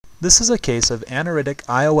This is a case of aniridic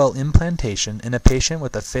IOL implantation in a patient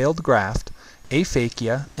with a failed graft,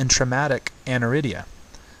 aphakia, and traumatic aniridia.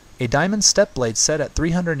 A diamond step blade set at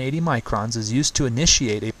 380 microns is used to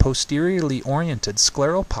initiate a posteriorly oriented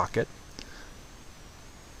scleral pocket,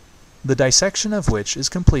 the dissection of which is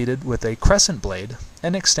completed with a crescent blade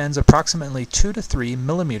and extends approximately 2 to 3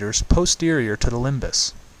 millimeters posterior to the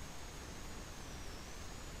limbus.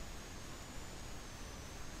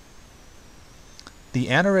 The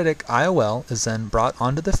aniridic IOL is then brought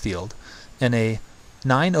onto the field, and a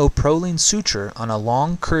 9-0 proline suture on a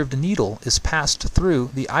long curved needle is passed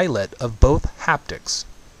through the eyelet of both haptics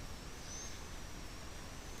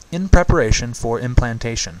in preparation for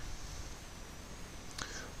implantation.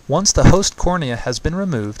 Once the host cornea has been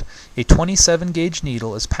removed, a 27-gauge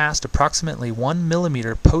needle is passed approximately 1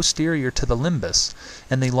 millimeter posterior to the limbus,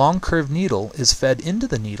 and the long curved needle is fed into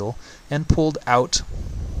the needle and pulled out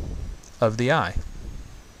of the eye.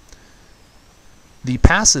 The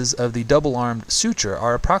passes of the double-armed suture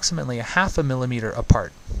are approximately a half a millimeter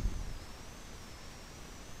apart.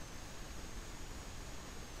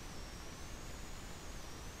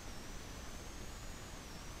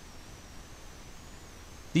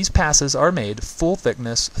 These passes are made full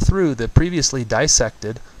thickness through the previously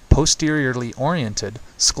dissected, posteriorly oriented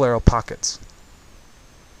scleral pockets.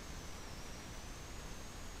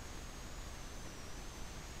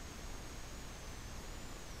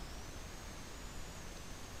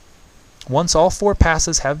 Once all 4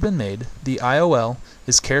 passes have been made, the IOL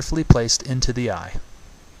is carefully placed into the eye.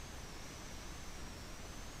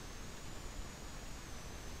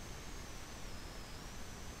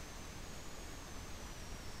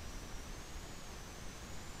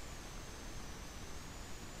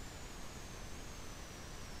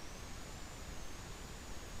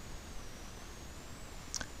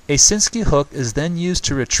 A Sinskey hook is then used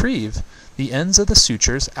to retrieve the ends of the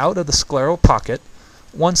sutures out of the scleral pocket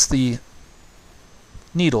once the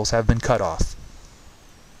needles have been cut off.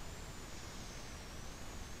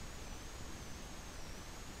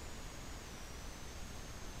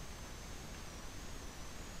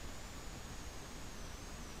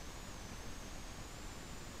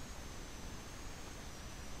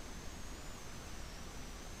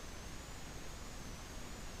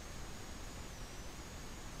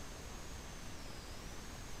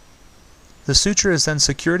 The suture is then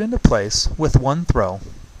secured into place with one throw.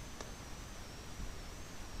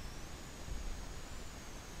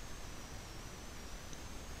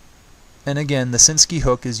 And again, the Sinskey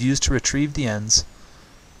hook is used to retrieve the ends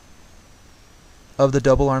of the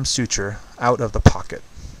double-arm suture out of the pocket.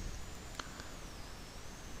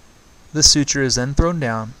 The suture is then thrown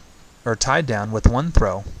down, or tied down with one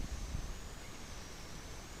throw,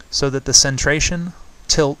 so that the centration,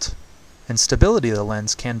 tilt, and stability of the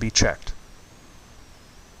lens can be checked.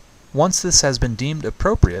 Once this has been deemed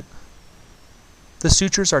appropriate, the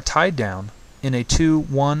sutures are tied down in a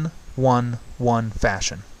 2-1-1-1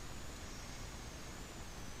 fashion.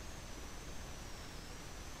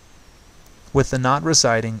 With the knot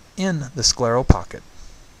residing in the scleral pocket.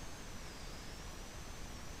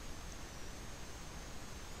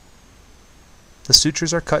 The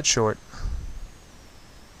sutures are cut short.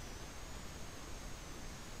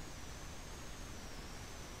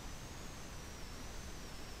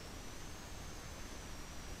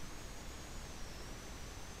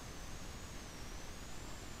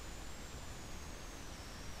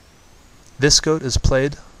 Viscoat is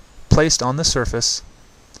placed on the surface.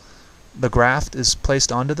 The graft is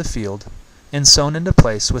placed onto the field and sewn into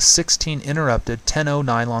place with 16 interrupted 10-0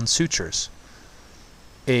 nylon sutures.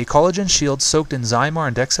 A collagen shield soaked in Zymar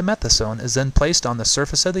and dexamethasone is then placed on the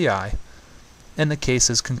surface of the eye, and the case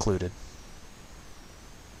is concluded.